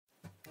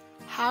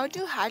How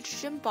do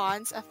hydrogen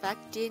bonds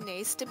affect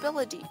DNA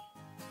stability?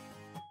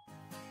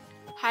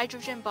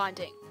 Hydrogen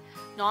bonding.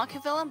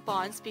 Non-covalent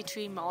bonds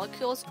between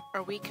molecules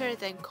are weaker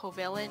than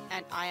covalent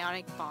and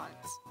ionic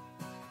bonds.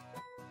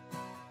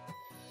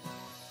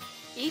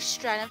 Each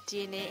strand of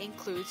DNA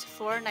includes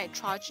 4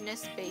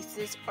 nitrogenous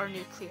bases or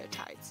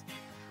nucleotides: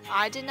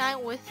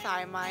 adenine with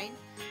thymine,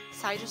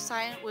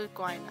 cytosine with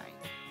guanine.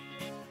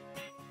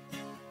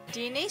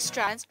 DNA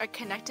strands are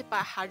connected by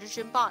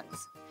hydrogen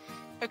bonds.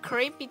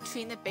 Occurring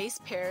between the base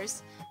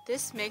pairs,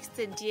 this makes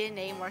the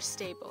DNA more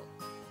stable.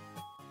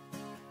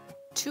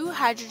 2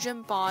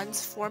 hydrogen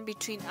bonds form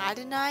between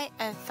adenine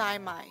and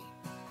thymine.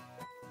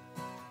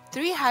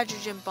 3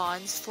 hydrogen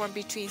bonds form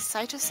between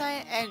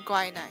cytosine and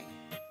guanine.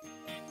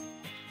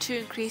 To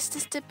increase the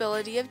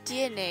stability of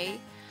DNA,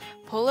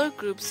 polar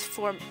groups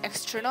form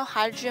external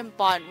hydrogen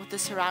bond with the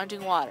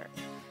surrounding water.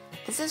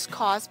 This is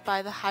caused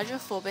by the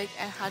hydrophobic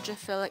and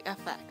hydrophilic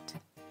effect.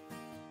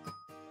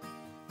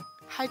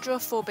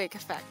 Hydrophobic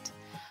effect.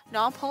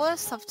 Nonpolar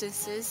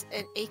substances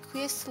in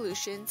aqueous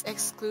solutions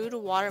exclude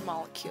water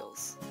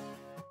molecules.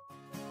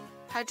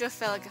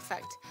 Hydrophilic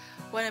effect.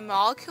 When a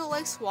molecule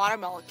likes water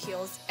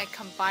molecules, it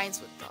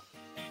combines with them.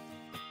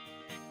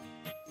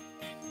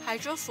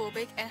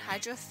 Hydrophobic and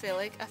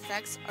hydrophilic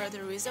effects are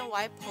the reason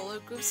why polar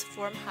groups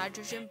form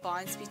hydrogen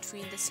bonds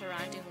between the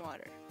surrounding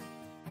water.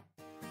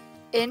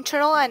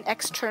 Internal and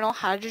external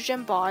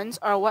hydrogen bonds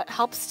are what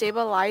help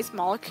stabilize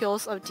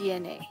molecules of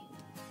DNA.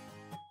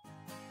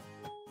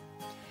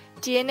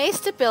 DNA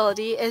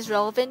stability is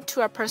relevant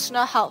to our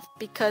personal health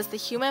because the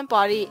human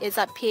body is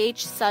at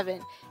pH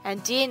 7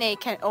 and DNA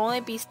can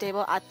only be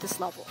stable at this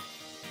level.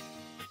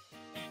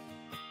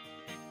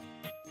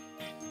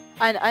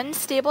 An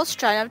unstable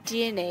strand of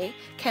DNA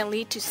can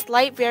lead to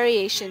slight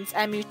variations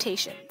and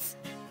mutations.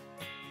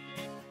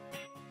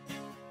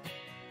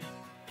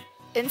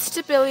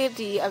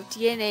 Instability of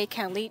DNA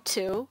can lead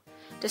to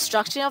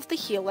destruction of the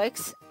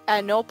helix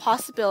and no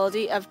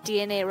possibility of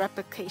DNA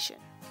replication.